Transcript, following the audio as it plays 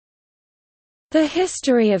The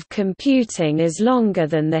history of computing is longer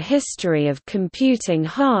than the history of computing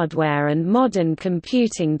hardware and modern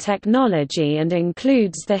computing technology, and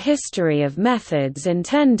includes the history of methods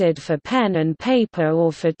intended for pen and paper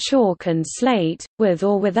or for chalk and slate, with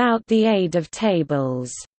or without the aid of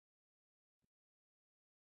tables.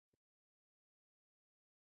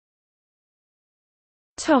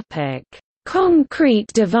 Concrete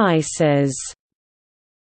devices.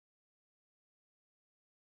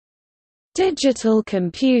 Digital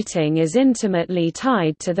computing is intimately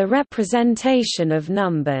tied to the representation of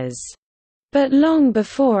numbers. But long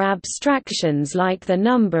before abstractions like the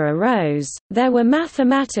number arose, there were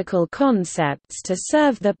mathematical concepts to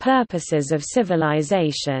serve the purposes of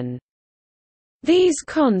civilization. These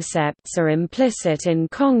concepts are implicit in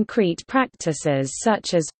concrete practices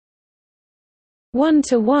such as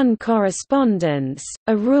one-to-one correspondence,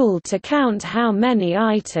 a rule to count how many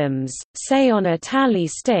items, say on a tally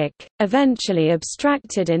stick, eventually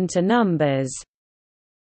abstracted into numbers.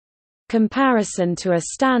 Comparison to a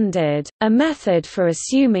standard, a method for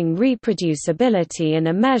assuming reproducibility in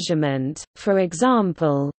a measurement, for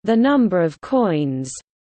example, the number of coins.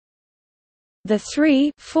 The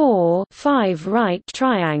 3-4-5 right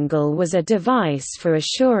triangle was a device for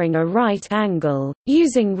assuring a right angle,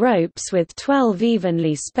 using ropes with 12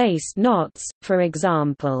 evenly spaced knots, for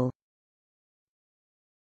example.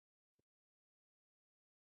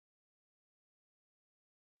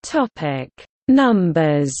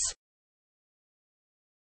 Numbers.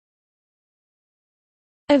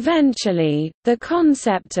 Eventually, the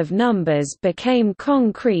concept of numbers became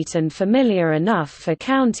concrete and familiar enough for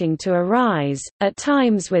counting to arise, at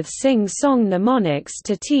times with sing-song mnemonics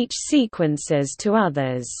to teach sequences to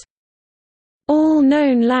others. All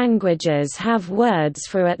known languages have words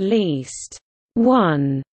for at least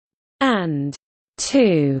 1 and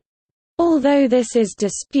 2. Although this is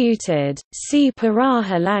disputed, see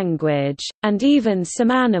Paraha language, and even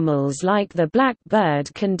some animals like the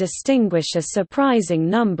blackbird can distinguish a surprising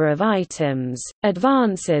number of items.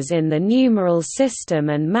 Advances in the numeral system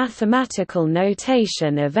and mathematical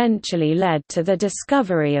notation eventually led to the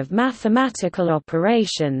discovery of mathematical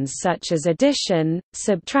operations such as addition,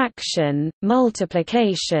 subtraction,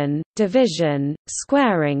 multiplication, division,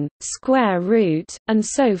 squaring, square root, and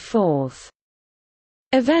so forth.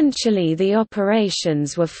 Eventually the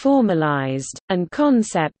operations were formalized, and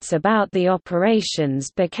concepts about the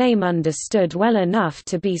operations became understood well enough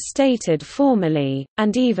to be stated formally,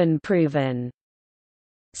 and even proven.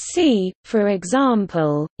 See, for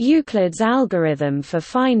example, Euclid's algorithm for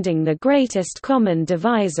finding the greatest common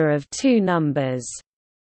divisor of two numbers.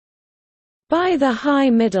 By the High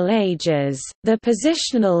Middle Ages, the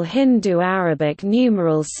positional Hindu-Arabic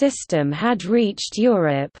numeral system had reached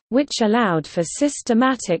Europe, which allowed for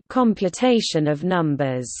systematic computation of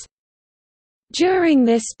numbers. During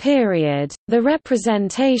this period, the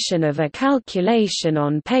representation of a calculation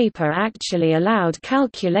on paper actually allowed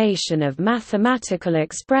calculation of mathematical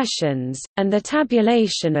expressions, and the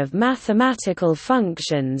tabulation of mathematical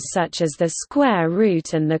functions such as the square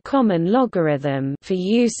root and the common logarithm for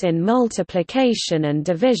use in multiplication and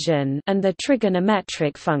division, and the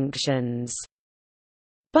trigonometric functions.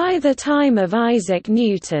 By the time of Isaac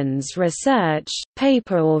Newton's research,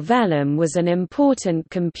 paper or vellum was an important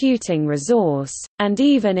computing resource, and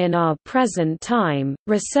even in our present time,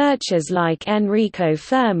 researchers like Enrico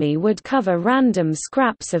Fermi would cover random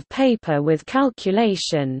scraps of paper with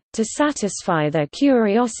calculation, to satisfy their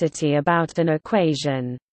curiosity about an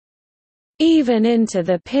equation. Even into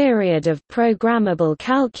the period of programmable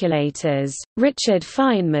calculators, Richard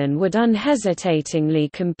Feynman would unhesitatingly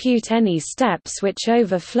compute any steps which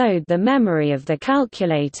overflowed the memory of the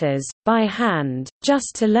calculators, by hand,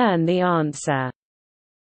 just to learn the answer.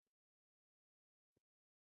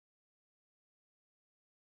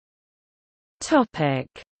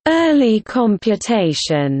 Early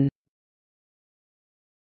computation.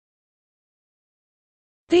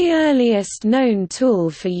 The earliest known tool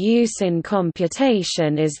for use in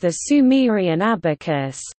computation is the Sumerian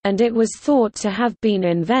abacus, and it was thought to have been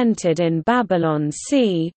invented in Babylon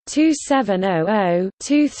c.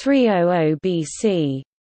 2700–2300 BC.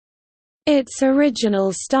 Its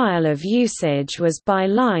original style of usage was by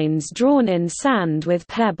lines drawn in sand with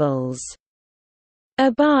pebbles.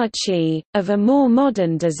 Abaci, of a more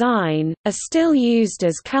modern design, are still used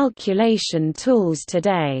as calculation tools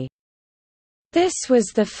today. This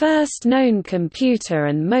was the first known computer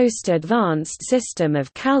and most advanced system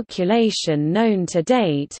of calculation known to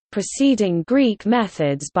date, preceding Greek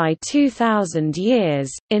methods by 2,000 years.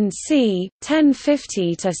 In c.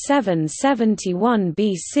 1050 to 771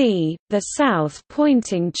 BC, the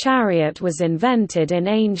south-pointing chariot was invented in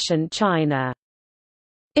ancient China.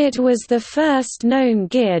 It was the first known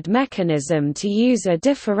geared mechanism to use a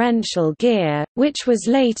differential gear, which was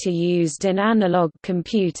later used in analog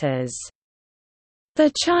computers. The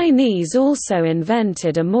Chinese also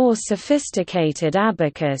invented a more sophisticated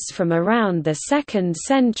abacus from around the 2nd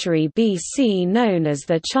century BC known as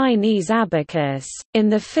the Chinese abacus. In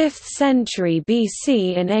the 5th century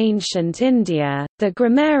BC in ancient India, the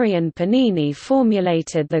grammarian Panini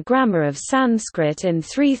formulated the grammar of Sanskrit in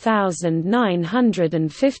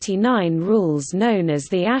 3,959 rules known as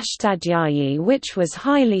the Ashtadhyayi, which was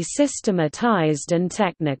highly systematized and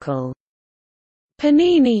technical.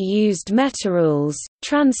 Panini used metarules,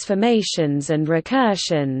 transformations and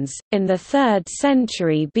recursions. In the 3rd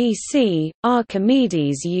century BC,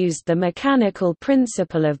 Archimedes used the mechanical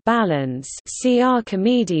principle of balance. See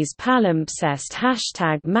Archimedes' palimpsest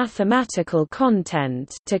 #mathematical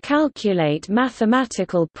content to calculate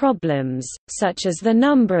mathematical problems, such as the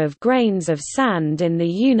number of grains of sand in the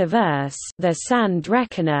universe, the sand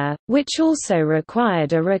reckoner, which also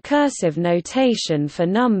required a recursive notation for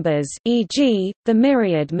numbers, e.g., the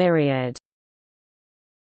myriad.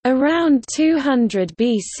 Around 200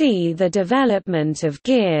 BC, the development of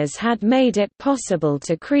gears had made it possible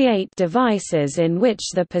to create devices in which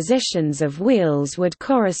the positions of wheels would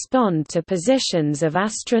correspond to positions of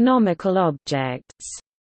astronomical objects.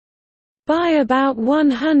 By about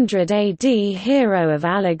 100 AD, Hero of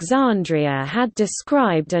Alexandria had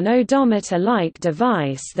described an odometer-like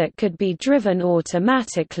device that could be driven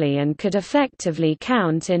automatically and could effectively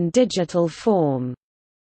count in digital form.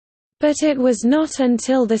 But it was not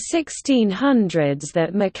until the 1600s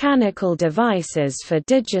that mechanical devices for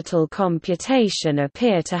digital computation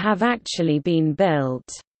appear to have actually been built.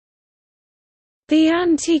 The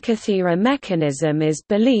Antikythera mechanism is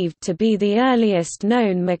believed to be the earliest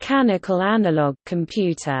known mechanical analog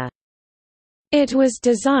computer. It was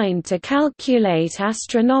designed to calculate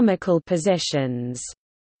astronomical positions.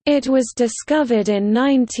 It was discovered in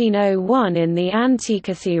 1901 in the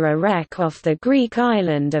Antikythera wreck off the Greek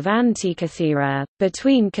island of Antikythera,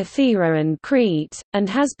 between Kythera and Crete, and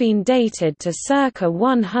has been dated to circa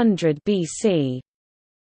 100 BC.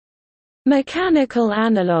 Mechanical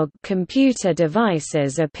analog computer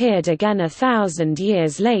devices appeared again 1,000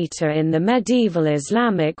 years later in the medieval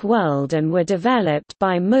Islamic world and were developed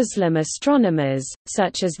by Muslim astronomers,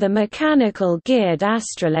 such as the mechanical geared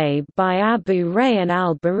astrolabe by Abu Rayyan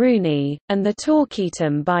al-Biruni, and the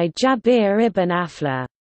torquetum by Jabir ibn Afla.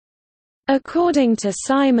 According to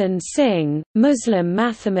Simon Singh, Muslim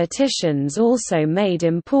mathematicians also made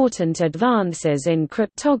important advances in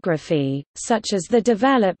cryptography, such as the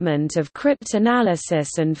development of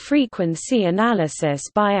cryptanalysis and frequency analysis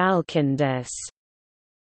by Alkindus.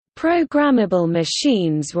 Programmable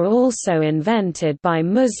machines were also invented by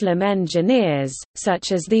Muslim engineers,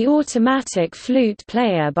 such as the automatic flute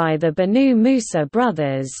player by the Banu Musa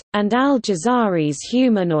brothers, and al-Jazari's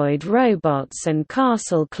humanoid robots and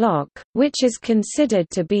castle clock, which is considered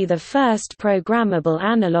to be the first programmable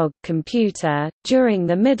analog computer. During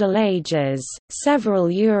the Middle Ages,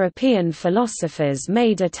 several European philosophers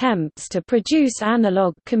made attempts to produce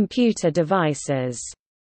analog computer devices.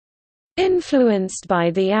 Influenced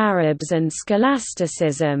by the Arabs and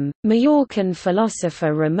scholasticism, Majorcan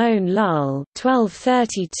philosopher Ramon Lull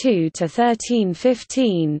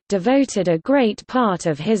 (1232–1315) devoted a great part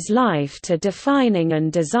of his life to defining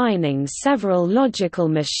and designing several logical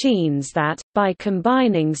machines that, by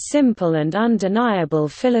combining simple and undeniable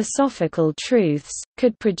philosophical truths,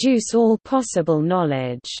 could produce all possible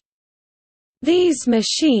knowledge. These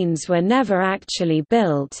machines were never actually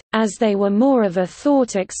built, as they were more of a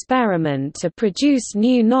thought experiment to produce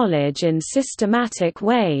new knowledge in systematic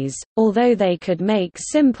ways. Although they could make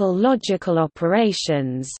simple logical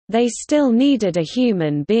operations, they still needed a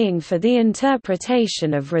human being for the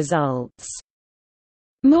interpretation of results.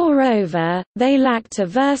 Moreover, they lacked a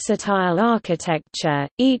versatile architecture,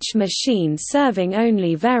 each machine serving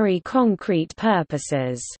only very concrete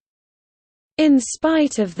purposes. In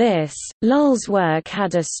spite of this, Lull's work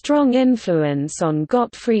had a strong influence on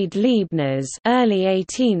Gottfried Leibniz, early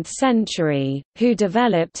 18th century, who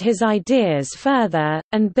developed his ideas further,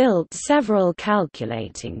 and built several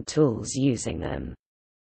calculating tools using them.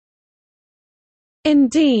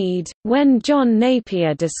 Indeed, when John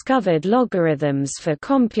Napier discovered logarithms for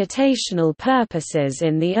computational purposes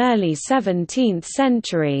in the early 17th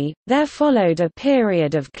century, there followed a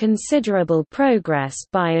period of considerable progress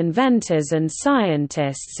by inventors and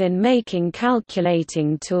scientists in making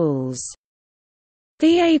calculating tools.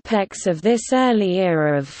 The apex of this early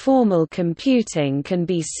era of formal computing can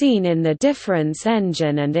be seen in the difference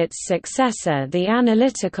engine and its successor the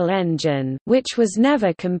analytical engine, which was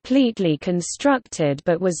never completely constructed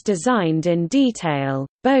but was designed in detail,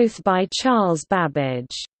 both by Charles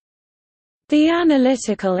Babbage. The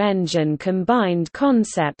analytical engine combined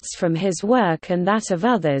concepts from his work and that of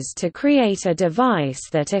others to create a device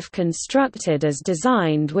that if constructed as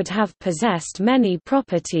designed would have possessed many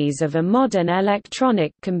properties of a modern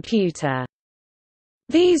electronic computer.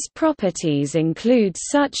 These properties include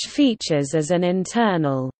such features as an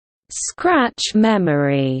internal scratch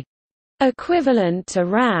memory, equivalent to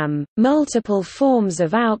RAM, multiple forms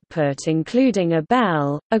of output including a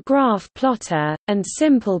bell, a graph plotter, and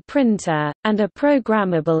simple printer, and a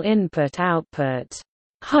programmable input-output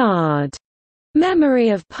hard memory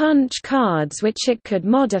of punch cards which it could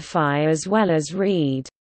modify as well as read.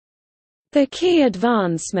 The key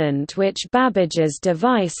advancement which Babbage's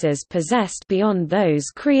devices possessed beyond those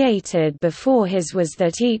created before his was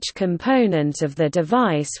that each component of the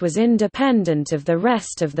device was independent of the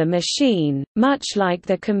rest of the machine, much like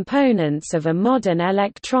the components of a modern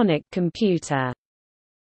electronic computer.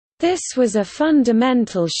 This was a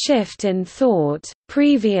fundamental shift in thought.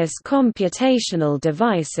 Previous computational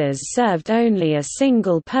devices served only a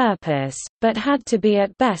single purpose, but had to be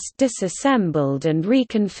at best disassembled and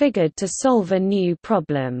reconfigured to solve a new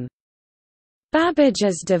problem.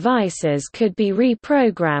 Babbage's devices could be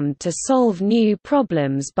reprogrammed to solve new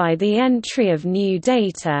problems by the entry of new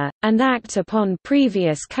data, and act upon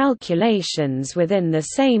previous calculations within the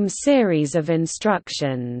same series of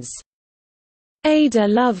instructions. Ada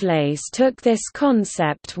Lovelace took this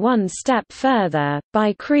concept one step further,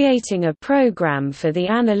 by creating a program for the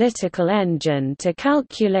analytical engine to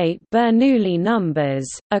calculate Bernoulli numbers,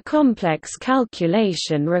 a complex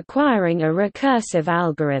calculation requiring a recursive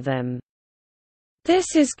algorithm.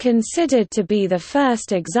 This is considered to be the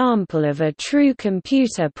first example of a true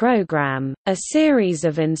computer program, a series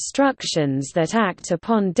of instructions that act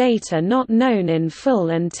upon data not known in full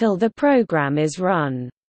until the program is run.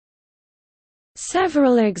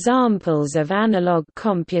 Several examples of analog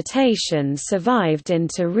computation survived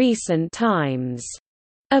into recent times.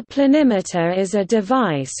 A planimeter is a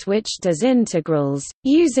device which does integrals,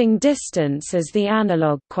 using distance as the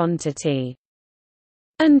analog quantity.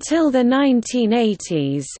 Until the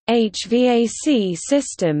 1980s, HVAC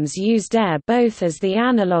systems used air both as the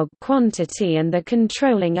analog quantity and the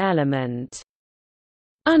controlling element.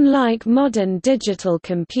 Unlike modern digital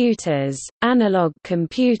computers, analog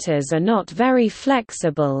computers are not very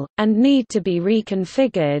flexible, and need to be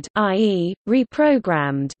reconfigured, i.e.,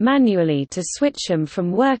 reprogrammed manually to switch them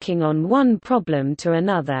from working on one problem to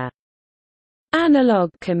another.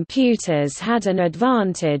 Analog computers had an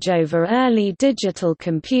advantage over early digital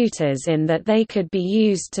computers in that they could be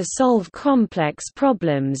used to solve complex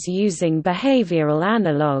problems using behavioral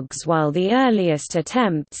analogues, while the earliest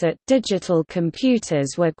attempts at digital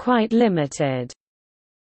computers were quite limited.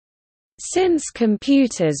 Since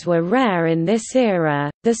computers were rare in this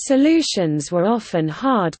era, the solutions were often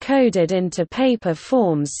hard-coded into paper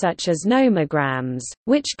forms such as nomograms,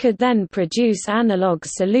 which could then produce analog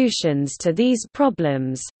solutions to these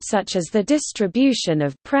problems, such as the distribution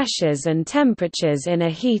of pressures and temperatures in a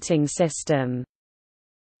heating system.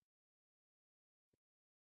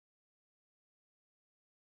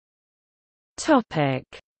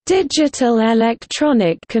 Digital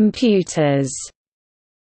electronic computers.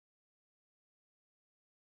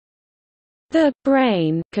 The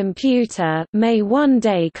brain computer may one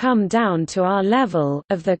day come down to our level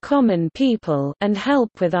of the common people and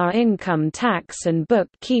help with our income tax and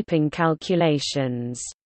bookkeeping calculations.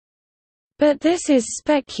 But this is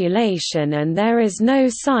speculation and there is no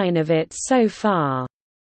sign of it so far.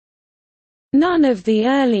 None of the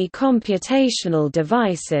early computational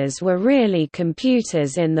devices were really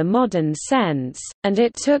computers in the modern sense, and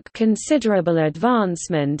it took considerable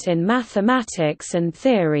advancement in mathematics and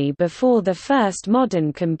theory before the first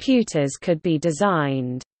modern computers could be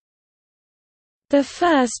designed. The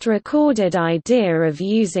first recorded idea of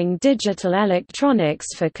using digital electronics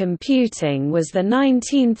for computing was the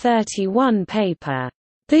 1931 paper,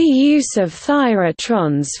 "The use of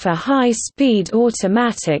thyrotrons for high-speed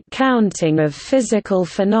automatic counting of physical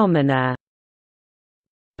phenomena",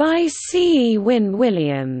 by C. E. Wynne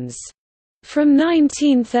Williams. From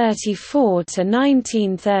 1934 to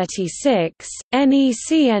 1936,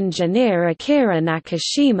 NEC engineer Akira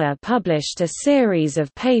Nakashima published a series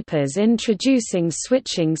of papers introducing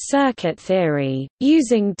switching circuit theory,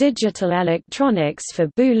 using digital electronics for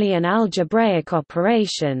Boolean algebraic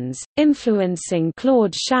operations, influencing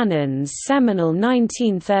Claude Shannon's seminal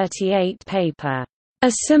 1938 paper,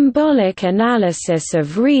 a symbolic analysis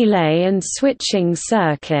of relay and switching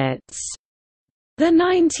circuits. The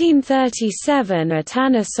 1937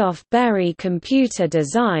 Atanasoff-Berry computer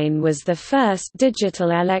design was the first digital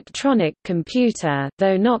electronic computer,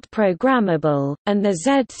 though not programmable, and the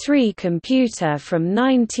Z3 computer from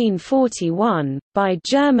 1941, by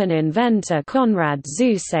German inventor Konrad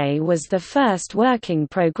Zuse, was the first working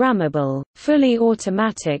programmable, fully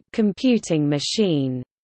automatic computing machine.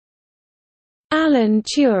 Alan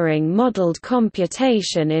Turing modeled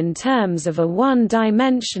computation in terms of a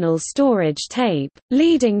one-dimensional storage tape,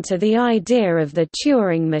 leading to the idea of the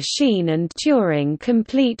Turing machine and Turing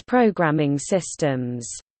complete programming systems.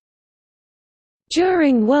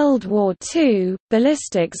 During World War II,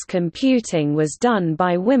 ballistics computing was done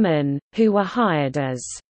by women, who were hired as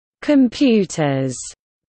computers.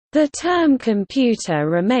 The term computer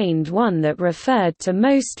remained one that referred to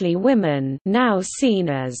mostly women, now seen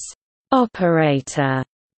as operator,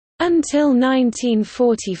 until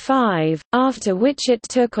 1945, after which it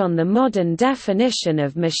took on the modern definition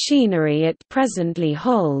of machinery it presently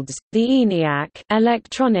holds. The ENIAC,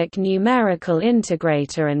 Electronic Numerical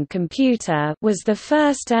Integrator and Computer, was the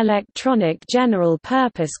first electronic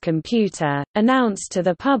general-purpose computer, announced to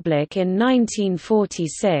the public in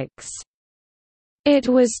 1946. It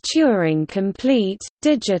was Turing-complete,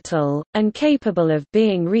 digital, and capable of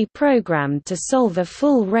being reprogrammed to solve a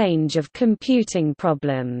full range of computing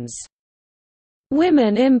problems.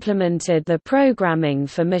 Women implemented the programming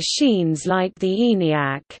for machines like the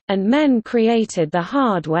ENIAC, and men created the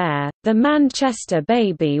hardware. The Manchester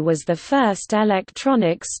Baby was the first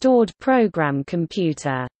electronic stored program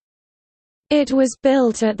computer. It was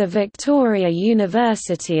built at the Victoria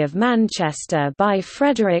University of Manchester by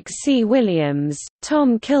Frederick C. Williams,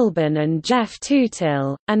 Tom Kilburn and Jeff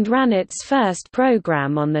Tootill, and ran its first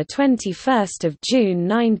program on 21 June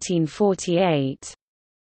 1948.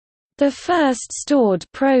 The first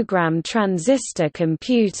stored program transistor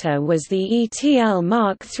computer was the ETL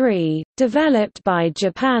Mark III, developed by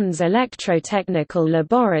Japan's Electrotechnical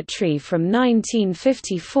Laboratory from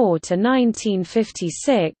 1954 to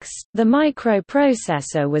 1956. The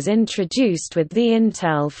microprocessor was introduced with the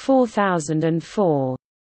Intel 4004.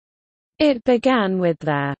 It began with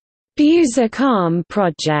the Busicom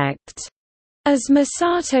project as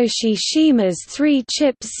Masatoshi Shima's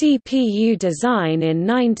three-chip CPU design in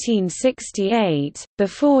 1968,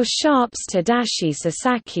 before Sharp's Tadashi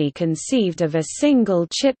Sasaki conceived of a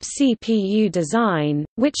single-chip CPU design,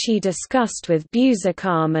 which he discussed with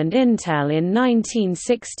Busicom and Intel in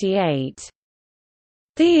 1968.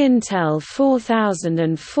 The Intel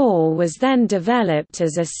 4004 was then developed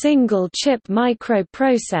as a single-chip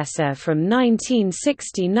microprocessor from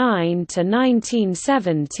 1969 to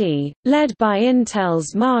 1970, led by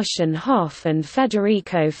Intel's Martian Hoff and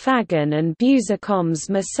Federico Fagan and Busicom's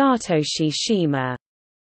Masatoshi Shima.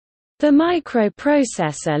 The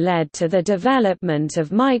microprocessor led to the development of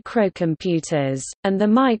microcomputers, and the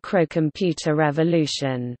microcomputer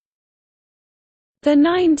revolution. The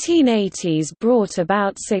 1980s brought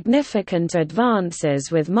about significant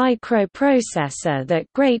advances with microprocessor that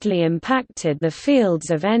greatly impacted the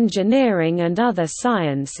fields of engineering and other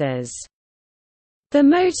sciences. The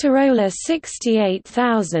Motorola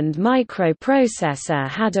 68000 microprocessor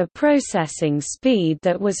had a processing speed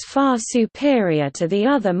that was far superior to the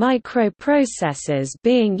other microprocessors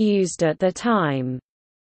being used at the time.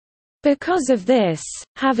 Because of this,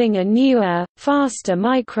 having a newer, faster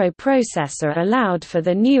microprocessor allowed for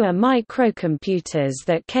the newer microcomputers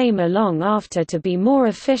that came along after to be more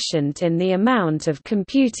efficient in the amount of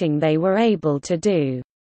computing they were able to do.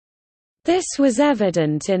 This was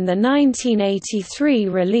evident in the 1983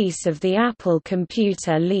 release of the Apple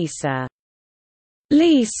computer Lisa.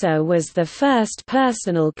 Lisa was the first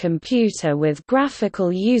personal computer with graphical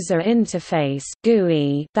user interface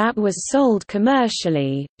 (GUI) that was sold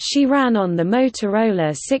commercially. She ran on the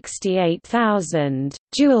Motorola 68000,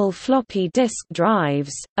 dual floppy disk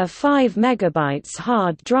drives, a 5 MB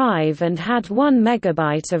hard drive and had 1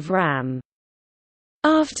 MB of RAM.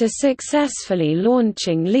 After successfully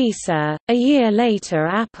launching Lisa, a year later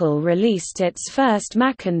Apple released its first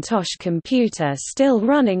Macintosh computer still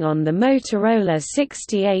running on the Motorola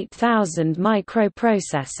 68000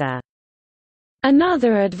 microprocessor.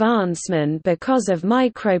 Another advancement because of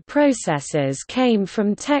microprocessors came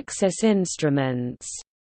from Texas Instruments.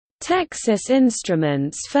 Texas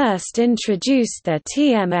Instruments first introduced the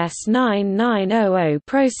TMS 9900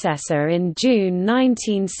 processor in June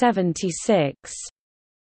 1976.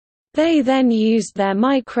 They then used their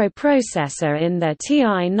microprocessor in their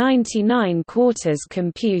TI-99 quarters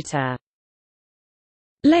computer.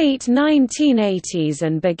 late 1980s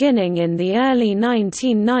and beginning in the early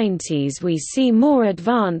 1990s we see more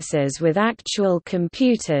advances with actual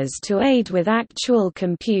computers to aid with actual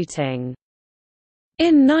computing.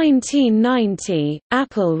 In 1990,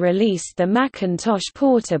 Apple released the Macintosh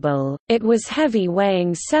Portable. It was heavy,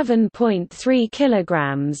 weighing 7.3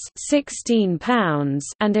 kilograms, 16 pounds,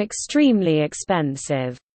 and extremely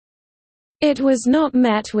expensive. It was not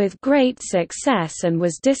met with great success and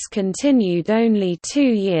was discontinued only 2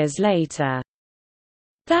 years later.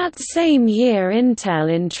 That same year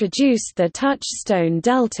Intel introduced the Touchstone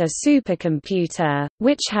Delta supercomputer,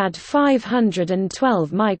 which had 512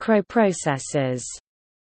 microprocessors.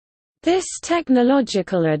 This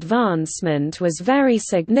technological advancement was very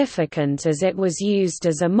significant as it was used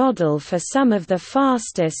as a model for some of the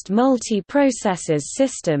fastest multiprocessors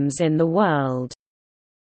systems in the world.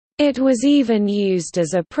 It was even used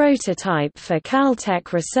as a prototype for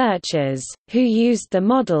Caltech researchers, who used the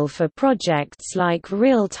model for projects like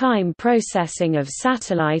real-time processing of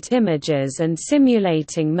satellite images and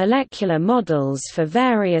simulating molecular models for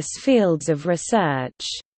various fields of research.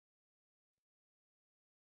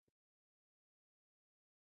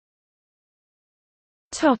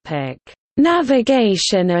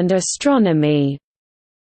 Navigation and astronomy.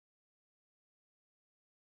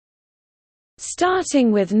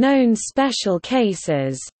 Starting with known special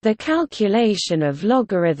cases, the calculation of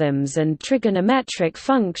logarithms and trigonometric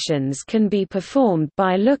functions can be performed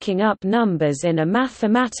by looking up numbers in a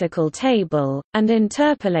mathematical table, and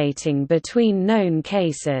interpolating between known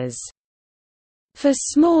cases. For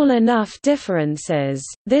small enough differences,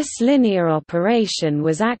 this linear operation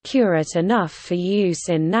was accurate enough for use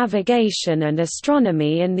in navigation and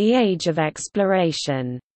astronomy in the age of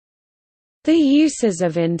exploration. The uses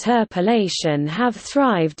of interpolation have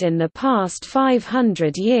thrived in the past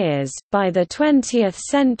 500 years. By the 20th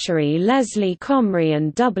century, Leslie Comrie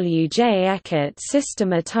and W. J. Eckert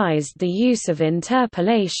systematized the use of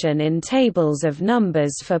interpolation in tables of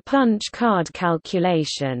numbers for punch card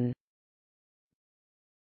calculation.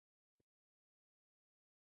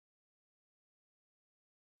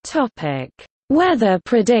 Weather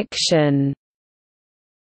prediction.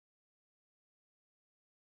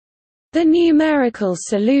 The numerical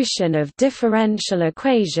solution of differential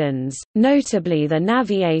equations, notably the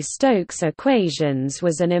Navier-Stokes equations,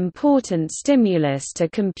 was an important stimulus to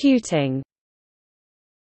computing.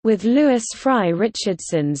 With Louis Fry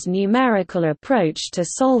Richardson's numerical approach to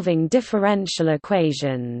solving differential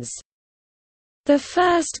equations. The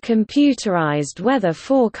first computerized weather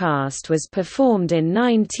forecast was performed in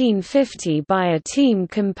 1950 by a team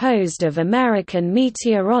composed of American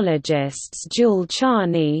meteorologists Jule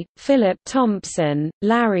Charney, Philip Thompson,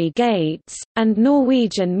 Larry Gates, and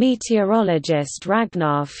Norwegian meteorologist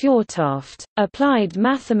Ragnar Fjortoft, applied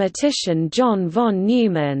mathematician John von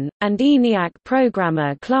Neumann, and ENIAC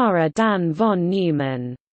programmer Clara Dan von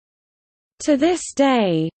Neumann. To this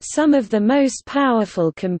day, some of the most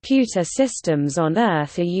powerful computer systems on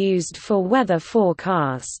Earth are used for weather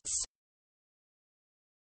forecasts.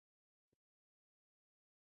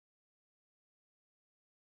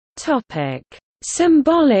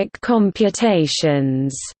 Symbolic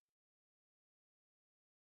computations.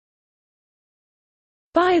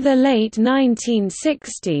 By the late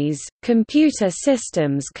 1960s, computer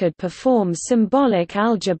systems could perform symbolic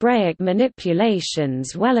algebraic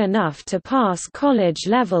manipulations well enough to pass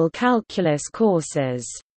college-level calculus courses.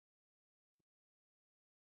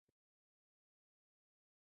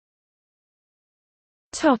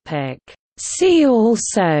 See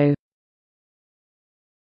also: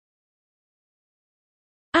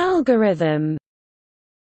 Algorithm,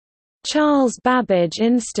 Charles Babbage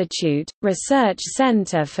Institute – Research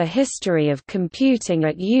Center for History of Computing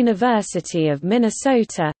at University of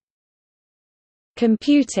Minnesota,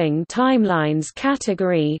 Computing Timelines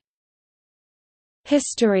category,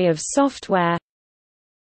 History of Software,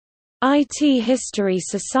 IT History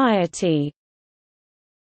Society,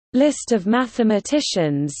 List of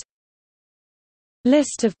mathematicians,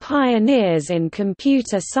 List of pioneers in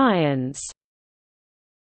computer science,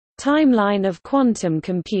 Timeline of quantum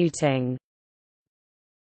computing.